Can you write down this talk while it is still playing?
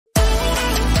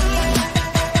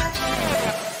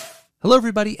Hello,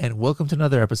 everybody, and welcome to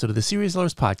another episode of the Serious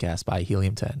Sellers Podcast by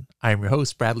Helium 10. I am your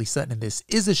host, Bradley Sutton, and this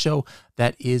is a show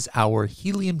that is our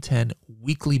Helium 10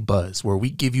 Weekly Buzz, where we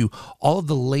give you all of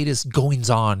the latest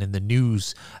goings-on in the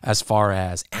news as far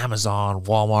as Amazon,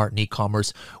 Walmart, and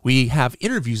e-commerce. We have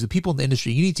interviews with people in the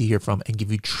industry you need to hear from and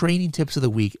give you training tips of the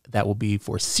week that will be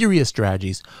for serious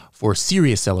strategies for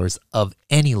serious sellers of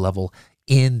any level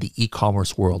in the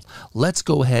e-commerce world. Let's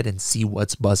go ahead and see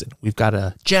what's buzzing. We've got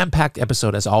a jam-packed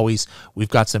episode as always. We've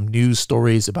got some news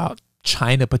stories about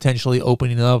China potentially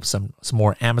opening up, some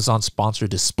more Amazon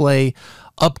sponsored display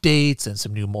updates, and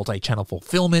some new multi-channel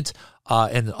fulfillment,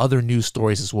 and other news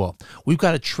stories as well. We've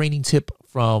got a training tip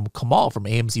from Kamal from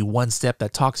AMZ One Step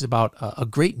that talks about a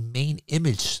great main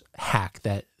image hack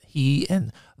that he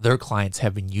and their clients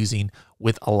have been using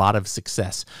with a lot of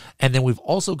success. And then we've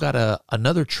also got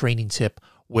another training tip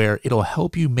where it'll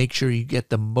help you make sure you get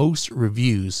the most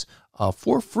reviews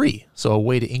for free. So a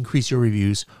way to increase your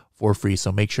reviews for free.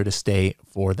 So make sure to stay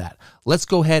for that. Let's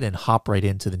go ahead and hop right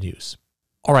into the news.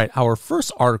 All right, our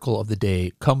first article of the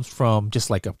day comes from just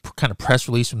like a kind of press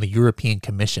release from the European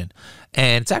Commission.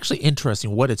 And it's actually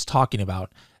interesting what it's talking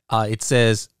about. It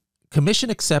says, Commission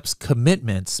accepts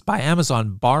commitments by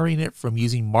Amazon barring it from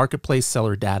using marketplace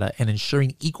seller data and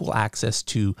ensuring equal access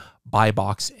to buy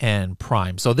box and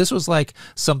Prime. So this was like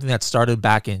something that started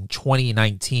back in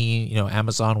 2019. You know,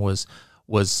 Amazon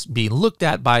was being looked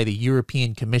at by the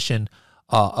European Commission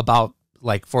about,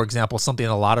 like, for example, something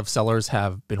a lot of sellers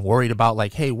have been worried about,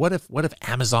 like, hey, what if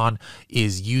Amazon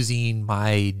is using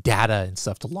my data and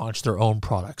stuff to launch their own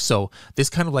products? So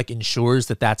this kind of like ensures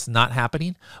that that's not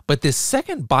happening. But this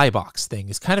second buy box thing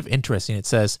is kind of interesting. It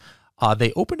says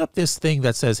they opened up this thing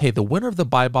that says, hey, the winner of the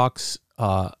buy box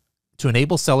to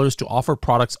enable sellers to offer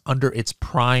products under its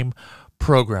Prime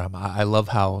program. I love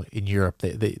how in Europe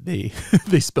they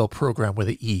spell program with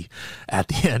an E at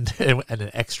the end and an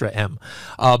extra M.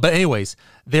 But anyways,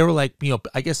 they were like,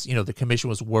 I guess, the commission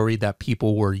was worried that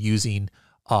people were using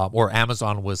or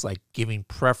Amazon was like giving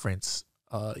preference,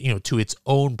 to its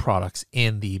own products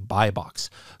in the buy box.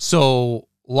 So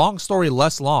long story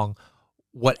less long,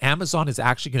 what Amazon is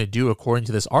actually going to do, according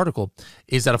to this article,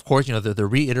 is that, of course, they're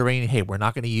reiterating, hey, we're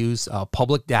not going to use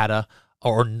public data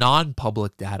or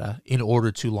non-public data in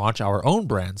order to launch our own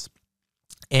brands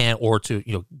and or to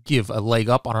give a leg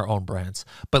up on our own brands.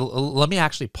 But let me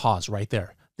actually pause right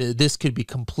there. This could be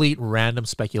complete random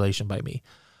speculation by me.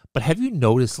 But have you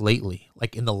noticed lately,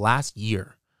 like in the last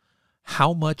year,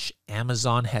 how much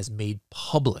Amazon has made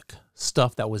public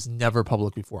stuff that was never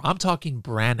public before? I'm talking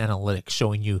brand analytics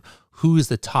showing you who is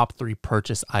the top 3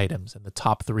 purchase items and the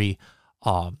top 3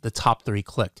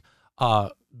 clicked.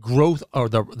 Growth or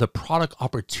the product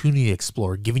opportunity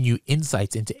explorer, giving you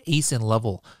insights into ASIN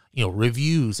level,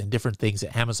 reviews and different things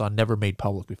that Amazon never made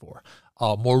public before.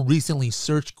 More recently,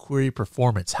 search query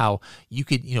performance, how you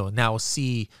could, now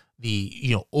see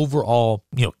the, overall,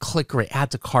 click rate,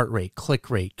 add to cart rate, click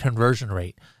rate, conversion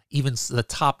rate, even the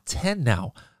top 10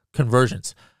 now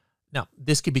conversions. Now,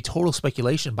 this could be total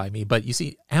speculation by me, but you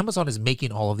see, Amazon is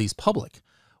making all of these public.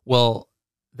 Well,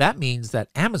 that means that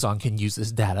Amazon can use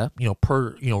this data,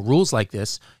 per, rules like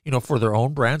this, for their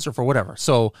own brands or for whatever.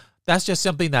 So that's just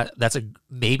something that's a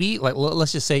maybe, like,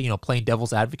 let's just say, playing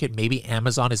devil's advocate, maybe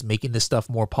Amazon is making this stuff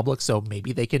more public. So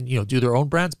maybe they can, do their own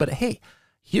brands. But hey,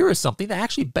 here is something that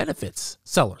actually benefits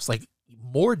sellers, like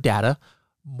more data,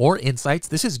 more insights.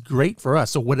 This is great for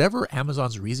us. So whatever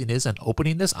Amazon's reason is in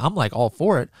opening this, I'm like all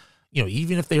for it.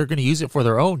 Even if they're going to use it for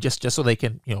their own, just so they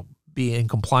can, be in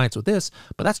compliance with this.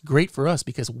 But that's great for us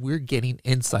because we're getting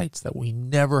insights that we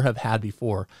never have had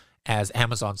before as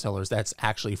Amazon sellers. That's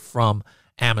actually from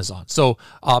Amazon. So,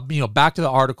 back to the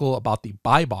article about the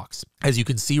buy box. As you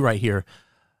can see right here,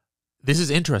 this is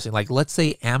interesting. Like, let's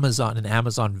say Amazon, an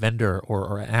Amazon vendor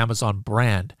or an Amazon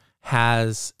brand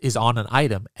is on an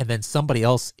item and then somebody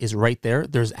else is right there.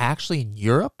 There's actually in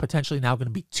Europe potentially now going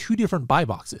to be 2 different buy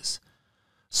boxes.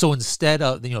 So instead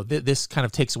of, this kind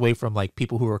of takes away from like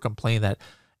people who are complaining that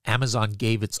Amazon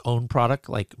gave its own product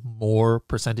like more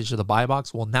percentage of the buy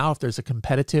box. Well, now if there's a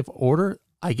competitive order,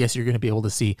 I guess you're going to be able to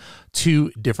see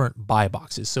 2 different buy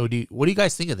boxes. So what do you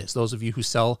guys think of this? Those of you who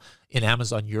sell in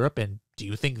Amazon Europe, and do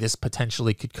you think this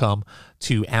potentially could come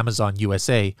to Amazon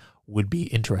USA? Would be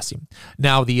interesting.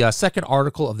 Now, the second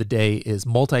article of the day is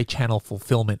multi-channel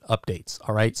fulfillment updates.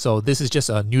 All right. So this is just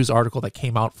a news article that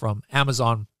came out from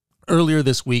Amazon earlier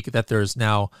this week that there's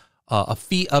now a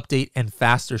fee update and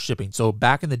faster shipping. So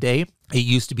back in the day, it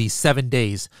used to be 7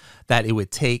 days that it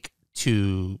would take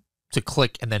to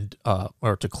click and then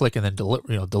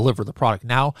deliver the product.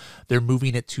 Now they're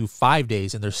moving it to 5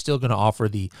 days, and they're still going to offer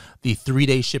the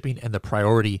 3-day shipping and the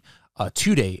priority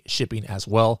 2-day shipping as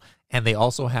well. And they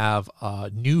also have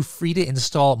new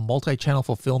free-to-install multi-channel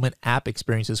fulfillment app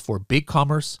experiences for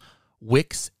BigCommerce,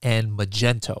 Wix, and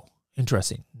Magento.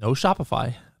 Interesting. No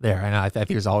Shopify there. And I think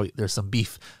there's some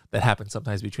beef that happens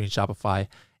sometimes between Shopify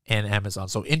and Amazon.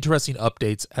 So interesting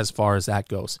updates as far as that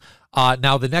goes.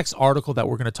 Now, the next article that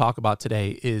we're going to talk about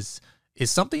today is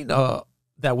something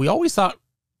that we always thought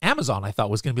Amazon, I thought,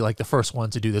 was going to be like the first one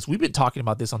to do this. We've been talking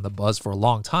about this on The Buzz for a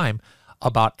long time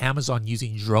about Amazon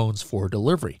using drones for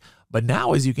delivery. But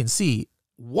now, as you can see,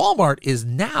 Walmart is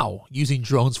now using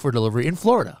drones for delivery in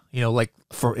Florida. Like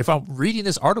if I'm reading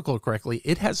this article correctly,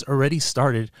 it has already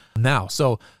started now.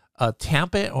 So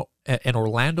Tampa and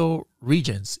Orlando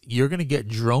regions, you're going to get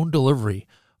drone delivery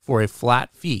for a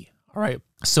flat fee. All right.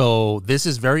 So this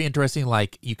is very interesting.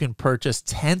 Like, you can purchase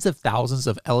tens of thousands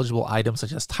of eligible items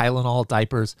such as Tylenol,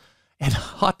 diapers, and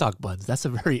hot dog buns. That's a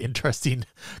very interesting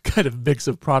kind of mix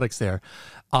of products there.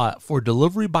 For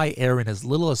delivery by air in as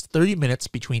little as 30 minutes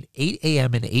between 8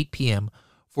 a.m. and 8 p.m.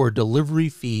 for a delivery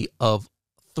fee of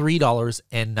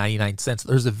 $3.99.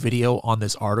 There's a video on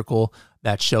this article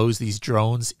that shows these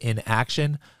drones in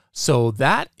action. So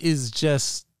that is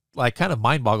just like kind of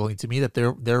mind-boggling to me that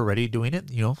they're already doing it.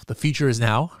 The future is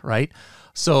now, right?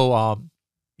 So,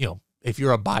 if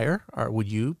you're a buyer,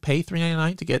 would you pay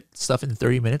 $3.99 to get stuff in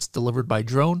 30 minutes delivered by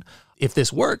drone? If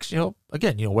this works,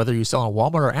 again, whether you sell on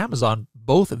Walmart or Amazon,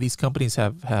 both of these companies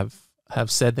have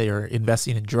said they are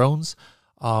investing in drones.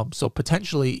 So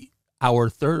potentially our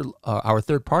third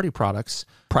party products,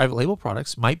 private label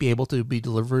products, might be able to be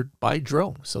delivered by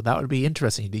drone. So that would be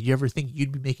interesting. Did you ever think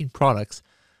you'd be making products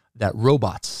that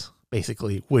robots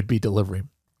basically would be delivering?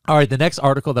 All right, the next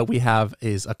article that we have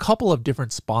is a couple of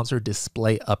different sponsored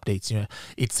display updates.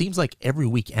 It seems like every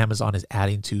week Amazon is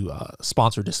adding to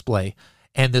sponsored display.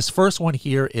 And this first one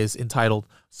here is entitled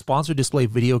Sponsored Display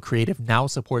Video Creative Now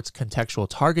Supports Contextual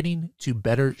Targeting to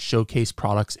Better Showcase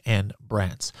Products and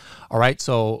Brands. All right,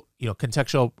 so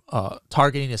contextual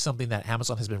targeting is something that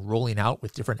Amazon has been rolling out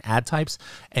with different ad types.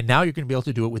 And now you're going to be able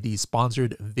to do it with these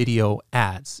sponsored video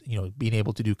ads, being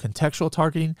able to do contextual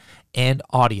targeting and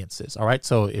audiences. All right,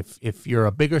 so if you're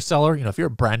a bigger seller, if you're a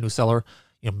brand new seller,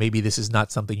 maybe this is not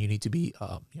something you need to be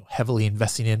heavily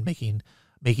investing in making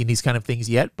these kind of things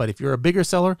yet. But if you're a bigger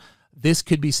seller, this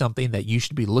could be something that you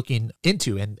should be looking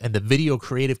into. And the video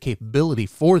creative capability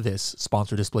for this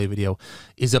sponsored display video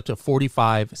is up to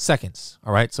 45 seconds.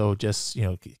 All right. So just,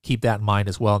 keep that in mind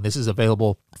as well. And this is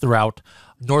available throughout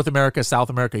North America, South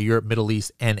America, Europe, Middle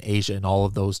East, and Asia, in all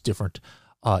of those different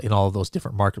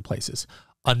marketplaces.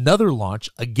 Another launch,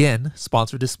 again,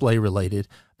 sponsored display related,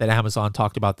 that Amazon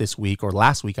talked about this week, or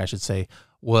last week, I should say,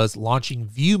 was launching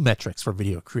view metrics for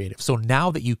video creative. So now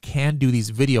that you can do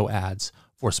these video ads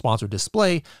for sponsored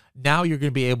display, now you're going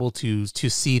to be able to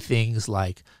see things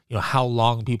like, how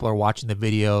long people are watching the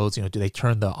videos, do they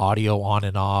turn the audio on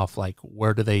and off, like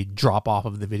where do they drop off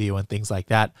of the video and things like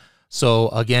that. So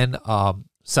again,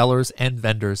 sellers and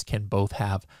vendors can both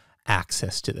have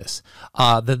access to this.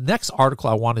 The next article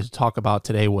I wanted to talk about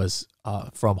today was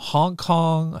from Hong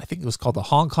Kong. I think it was called the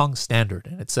Hong Kong Standard.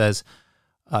 And it says,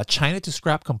 China to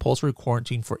scrap compulsory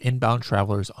quarantine for inbound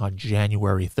travelers on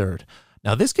January 3rd.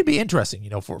 Now, this could be interesting,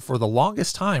 for the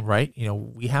longest time, right?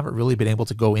 We haven't really been able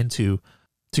to go into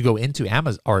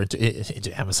Amazon or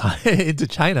into Amazon, into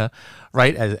China,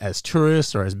 right? As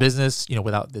tourists or as business,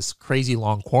 without this crazy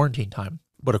long quarantine time.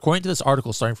 But according to this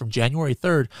article, starting from January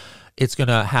 3rd, it's going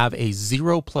to have a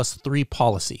 0+3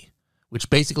 policy, which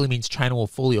basically means China will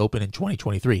fully open in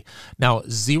 2023. Now,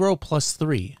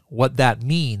 0+3, what that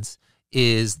means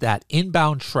is that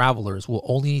inbound travelers will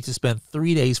only need to spend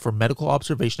 3 days for medical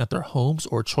observation at their homes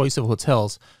or choice of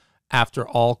hotels after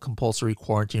all compulsory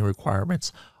quarantine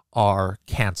requirements are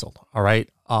canceled. All right.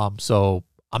 So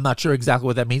I'm not sure exactly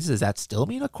what that means. Does that still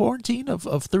mean a quarantine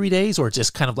of 3 days, or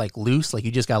just kind of like loose? Like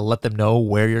you just got to let them know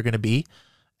where you're going to be,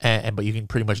 but you can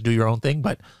pretty much do your own thing.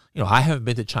 But, I haven't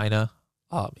been to China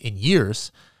in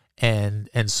years. And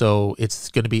so it's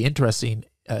going to be interesting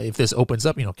if this opens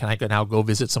up, can I now go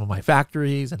visit some of my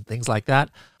factories and things like that?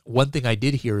 One thing I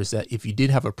did hear is that if you did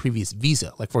have a previous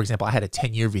visa, like for example, I had a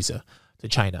 10-year visa to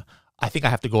China, I think I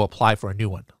have to go apply for a new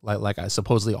one. Like I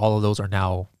supposedly all of those are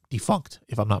now defunct,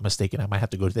 if I'm not mistaken. I might have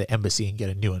to go to the embassy and get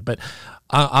a new one. But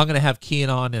I'm going to have Kian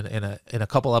on in a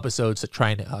couple episodes to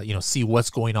try and see what's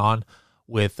going on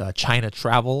with China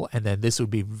travel, and then this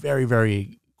would be very,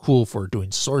 very cool for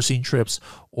doing sourcing trips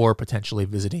or potentially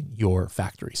visiting your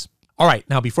factories. All right,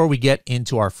 now before we get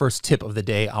into our first tip of the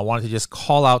day, I wanted to just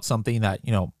call out something that,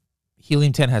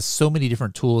 Helium 10 has so many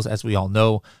different tools, as we all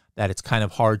know, that it's kind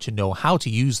of hard to know how to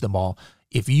use them all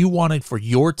if you wanted for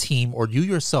your team or you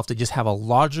yourself to just have a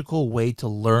logical way to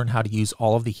learn how to use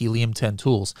all of the Helium 10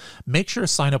 tools, make sure to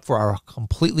sign up for our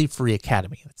completely free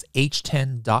academy. It's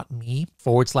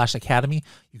h10.me/academy.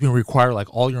 You can require like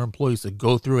all your employees to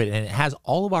go through it, and it has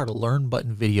all of our learn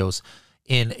button videos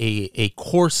in a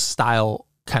course style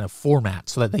kind of format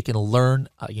so that they can learn,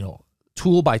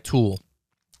 tool by tool,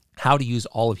 how to use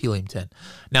all of Helium 10.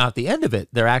 Now, at the end of it,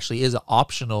 there actually is an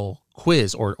optional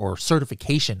quiz or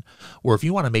certification where if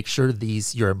you want to make sure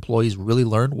your employees really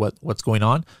learn what's going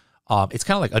on, it's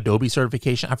kind of like Adobe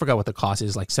certification. I forgot what the cost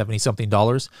is, like $70 something,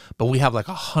 but we have like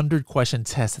 100 question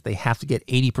tests that they have to get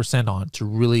 80% on to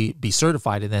really be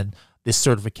certified. And then this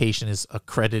certification is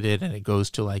accredited and it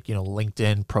goes to like,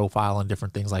 LinkedIn profile and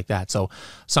different things like that. So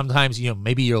sometimes,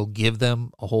 maybe you'll give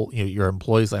them a whole, your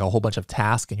employees like a whole bunch of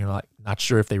tasks and you're like not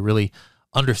sure if they really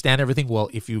understand everything. Well,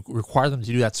 if you require them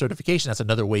to do that certification, that's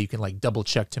another way you can like double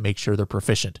check to make sure they're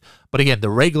proficient. But again, the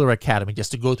regular academy,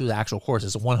 just to go through the actual course,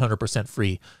 is 100%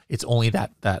 free. It's only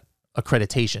that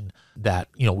accreditation that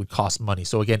would cost money.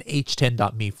 So again,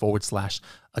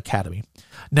 h10.me/academy.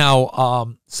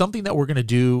 Now, something that we're going to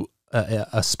do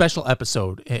a special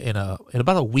episode in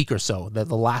about a week or so, that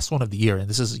the last one of the year, and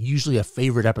this is usually a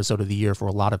favorite episode of the year for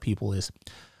a lot of people,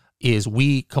 is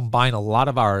we combine a lot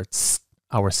of our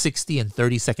 60 and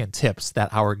 30-second tips that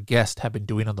our guests have been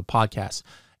doing on the podcast.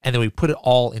 And then we put it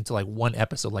all into like one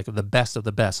episode, like the best of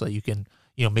the best, so that you can,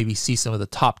 maybe see some of the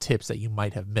top tips that you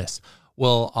might have missed.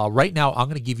 Well, right now I'm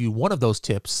going to give you one of those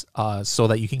tips so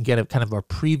that you can get a kind of a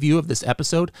preview of this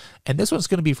episode. And this one's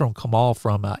going to be from Kamal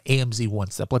from AMZ One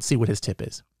Step. Let's see what his tip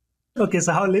is. Okay,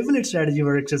 so how label it strategy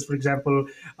works is, for example,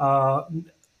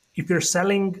 if you're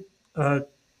selling,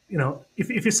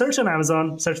 if you search on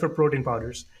Amazon, search for protein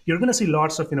powders, you're going to see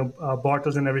lots of,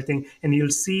 bottles and everything, and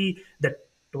you'll see that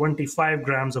 25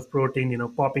 grams of protein,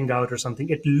 popping out or something.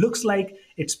 It looks like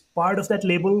it's part of that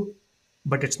label,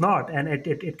 but it's not. And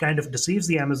it kind of deceives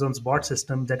the Amazon's bot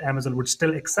system that Amazon would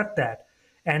still accept that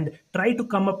and try to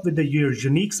come up with your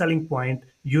unique selling point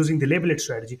using the label it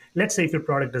strategy. Let's say if your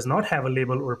product does not have a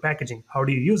label or packaging, how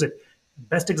do you use it?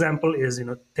 Best example is,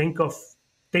 take a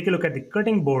look at the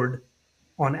cutting board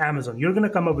on Amazon. You're going to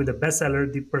come up with a bestseller.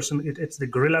 It's the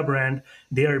Gorilla brand.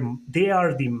 They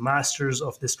are the masters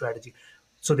of this strategy.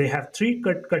 So they have 3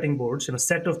 cutting boards,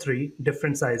 set of 3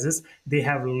 different sizes. They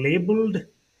have labeled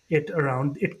it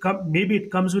around. Maybe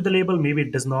it comes with a label, maybe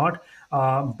it does not,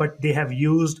 but they have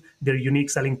used their unique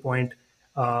selling point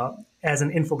as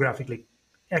an infographic, like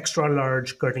extra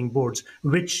large cutting boards,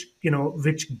 which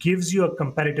gives you a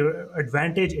competitive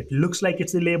advantage. It looks like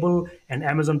it's the label, and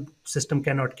Amazon system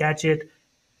cannot catch it.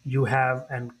 You have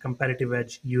a competitive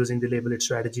edge using the label it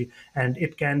strategy, and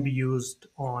it can be used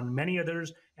on many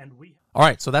others. All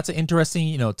right, so that's an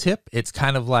interesting, tip. It's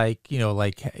kind of like,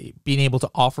 being able to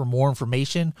offer more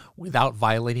information without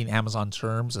violating Amazon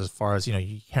terms, as far as,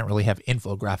 you can't really have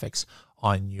infographics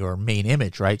on your main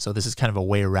image, right? So this is kind of a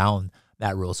way around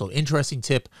that rule. So interesting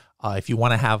tip. If you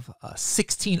want to have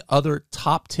 16 other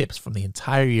top tips from the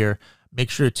entire year, make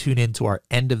sure to tune in to our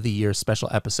end of the year special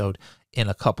episode in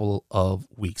a couple of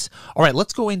weeks. All right,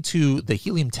 let's go into the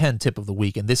Helium 10 tip of the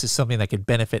week. And this is something that could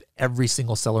benefit every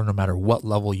single seller, no matter what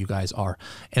level you guys are.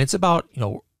 And it's about,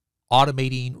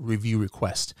 automating review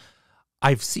requests.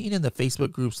 I've seen in the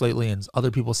Facebook groups lately and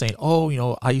other people saying,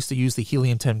 oh, I used to use the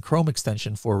Helium 10 Chrome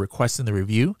extension for requesting the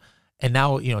review, and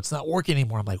now, it's not working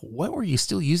anymore. I'm like, what were you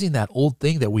still using that old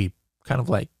thing that we kind of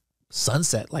like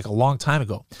sunset like a long time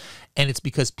ago? And it's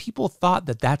because people thought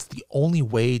that that's the only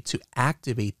way to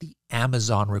activate the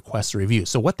Amazon request a review.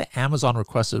 So what the Amazon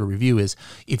request a review is,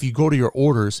 if you go to your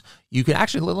orders, you can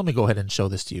actually, let me go ahead and show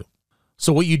this to you.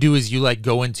 So what you do is you like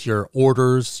go into your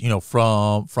orders,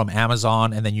 from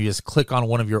Amazon, and then you just click on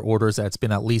one of your orders that's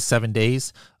been at least 7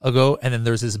 days ago. And then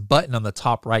there's this button on the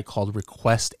top right called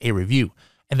request a review.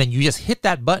 And then you just hit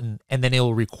that button, and then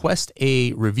it'll request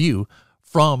a review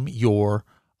from your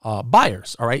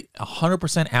buyers. All right.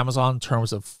 100% Amazon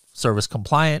terms of service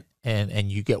compliant, and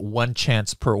you get 1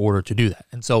 chance per order to do that.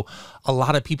 And so a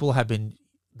lot of people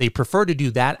they prefer to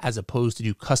do that as opposed to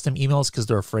do custom emails, because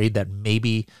they're afraid that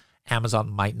maybe Amazon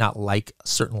might not like a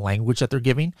certain language that they're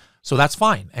giving. So that's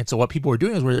fine. And so what people are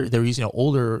doing is they're using an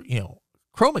older,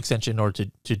 Chrome extension in order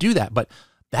to do that, but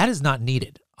that is not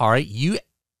needed. All right.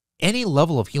 Any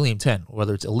level of Helium 10,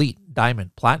 whether it's Elite,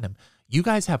 Diamond, Platinum, you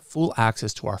guys have full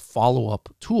access to our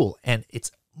follow-up tool, and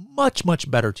it's much,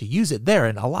 much better to use it there.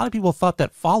 And a lot of people thought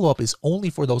that follow-up is only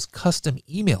for those custom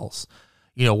emails,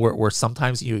 where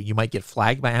sometimes you might get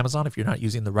flagged by Amazon if you're not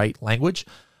using the right language.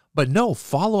 But no,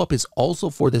 follow-up is also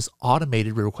for this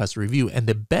automated request review. And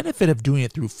the benefit of doing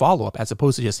it through follow-up as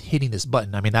opposed to just hitting this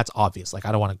button, I mean, that's obvious. Like,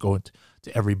 I don't want to go into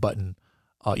every button,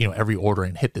 every order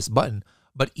and hit this button.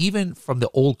 But even from the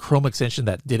old Chrome extension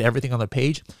that did everything on the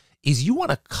page, is you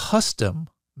want to custom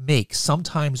make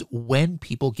sometimes when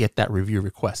people get that review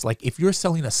request. Like if you're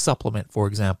selling a supplement, for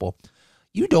example,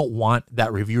 you don't want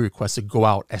that review request to go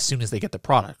out as soon as they get the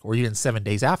product or even 7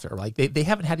 days after. Like they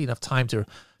haven't had enough time to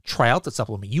try out the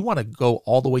supplement. You want to go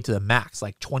all the way to the max,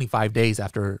 like 25 days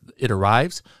after it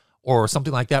arrives or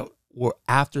something like that, or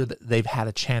after they've had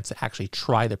a chance to actually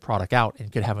try the product out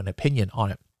and could have an opinion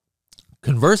on it.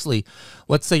 Conversely,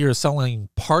 let's say you're selling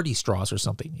party straws or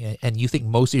something, and you think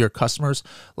most of your customers,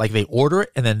 like they order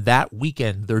it and then that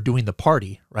weekend they're doing the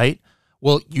party, right?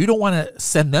 Well, you don't want to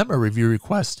send them a review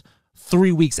request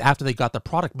 3 weeks after they got the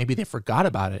product. Maybe they forgot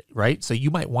about it, right? So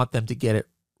you might want them to get it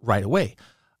right away.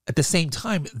 At the same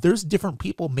time, there's different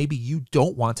people maybe you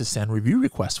don't want to send review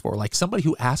requests for, like somebody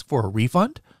who asked for a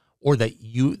refund or that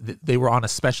they were on a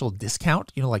special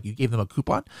discount, like you gave them a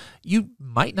coupon. You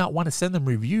might not want to send them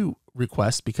review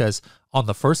requests because on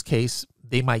the first case,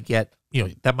 they might get,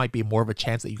 that might be more of a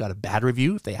chance that you got a bad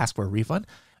review if they ask for a refund.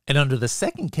 And under the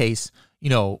second case,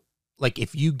 like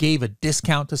if you gave a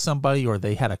discount to somebody or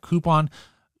they had a coupon,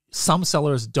 some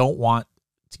sellers don't want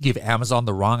to give Amazon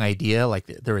the wrong idea, like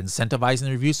they're incentivizing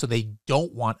the review, so they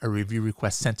don't want a review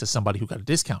request sent to somebody who got a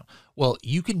discount. Well,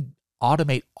 you can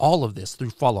automate all of this through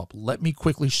follow-up. Let me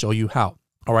quickly show you how.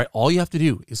 All right, all you have to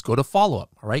do is go to follow-up.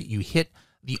 All right, you hit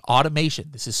the automation.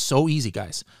 This is so easy,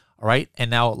 guys. All right, and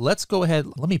now let's go ahead.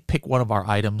 Let me pick one of our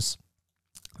items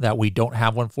that we don't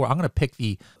have one for. I'm going to pick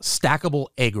the stackable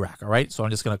egg rack. All right, so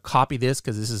I'm just going to copy this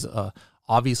because this is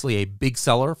obviously a big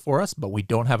seller for us, but we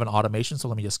don't have an automation. So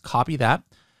let me just copy that.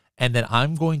 And then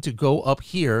I'm going to go up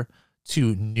here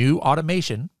to new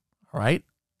automation. All right,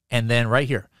 and then right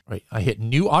here. Right, I hit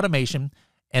new automation,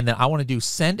 and then I want to do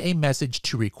send a message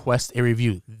to request a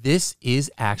review. This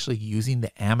is actually using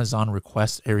the Amazon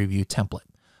request a review template.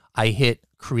 I hit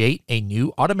create a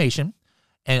new automation,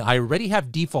 and I already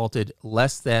have defaulted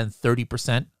less than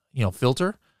 30%,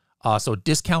 filter. So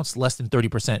discounts less than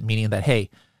 30%, meaning that, hey,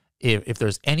 if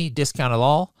there's any discount at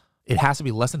all, it has to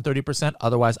be less than 30%.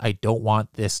 Otherwise, I don't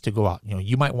want this to go out.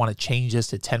 You might want to change this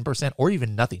to 10% or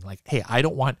even nothing. Like, hey, I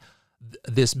don't want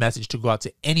this message to go out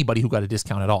to anybody who got a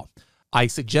discount at all. I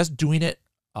suggest doing it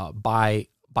by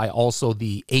also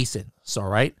the ASIN. So,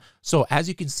 right. So as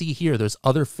you can see here, there's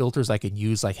other filters I can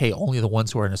use, like, hey, only the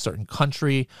ones who are in a certain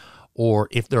country, or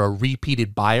if they're a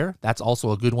repeated buyer, that's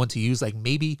also a good one to use. Like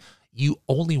maybe you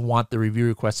only want the review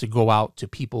request to go out to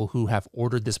people who have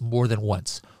ordered this more than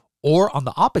once. Or on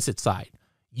the opposite side,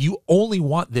 you only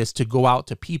want this to go out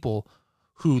to people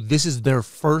who this is their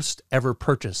first ever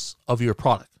purchase of your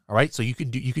product. All right, so you can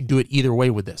do it either way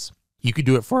with this. You could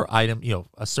do it for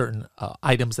a certain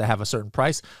items that have a certain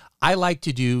price. I like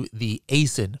to do the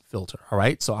ASIN filter. All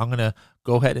right, so I'm gonna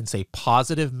go ahead and say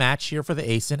positive match here for the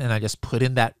ASIN, and I just put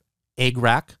in that egg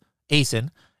rack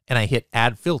ASIN, and I hit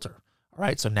add filter. All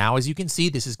right, so now as you can see,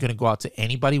 this is gonna go out to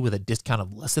anybody with a discount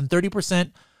of less than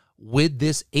 30%, with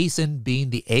this ASIN being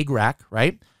the egg rack,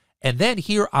 right? And then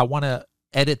here I want to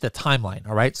edit the timeline.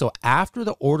 All right, so after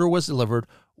the order was delivered,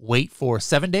 wait for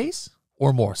 7 days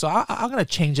or more. So I'm going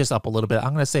to change this up a little bit.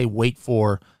 I'm going to say wait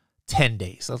for 10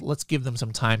 days. Let's give them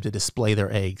some time to display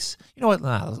their eggs. You know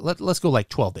what? Let's go like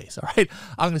 12 days. All right.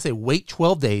 I'm going to say wait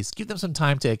 12 days. Give them some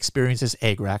time to experience this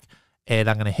egg rack. And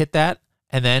I'm going to hit that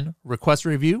and then request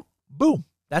review. Boom.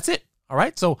 That's it. All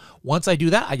right. So once I do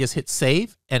that, I just hit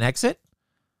save and exit.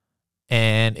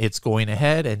 And it's going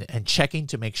ahead and checking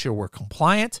to make sure we're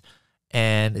compliant.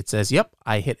 And it says, yep,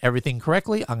 I hit everything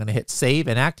correctly. I'm going to hit save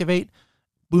and activate.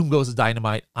 Boom goes the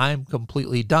dynamite. I'm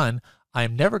completely done.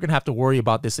 I'm never going to have to worry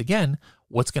about this again.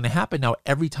 What's going to happen now,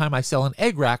 every time I sell an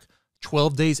egg rack,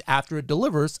 12 days after it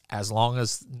delivers, as long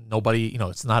as nobody,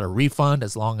 it's not a refund,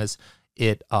 as long as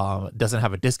it doesn't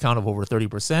have a discount of over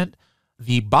 30%,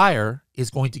 the buyer is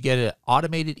going to get an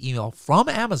automated email from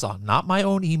Amazon, not my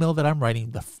own email that I'm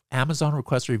writing, the Amazon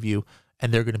request review,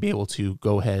 and they're going to be able to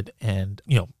go ahead and,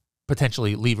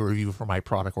 potentially leave a review for my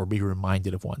product or be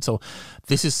reminded of one. So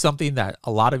this is something that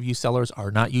a lot of you sellers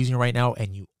are not using right now,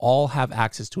 and you all have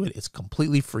access to it. It's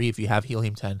completely free if you have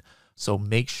Helium 10. So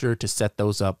make sure to set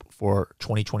those up for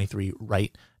 2023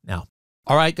 right now.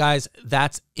 All right, guys,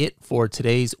 that's it for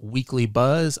today's weekly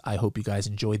buzz. I hope you guys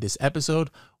enjoyed this episode.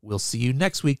 We'll see you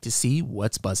next week to see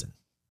what's buzzing.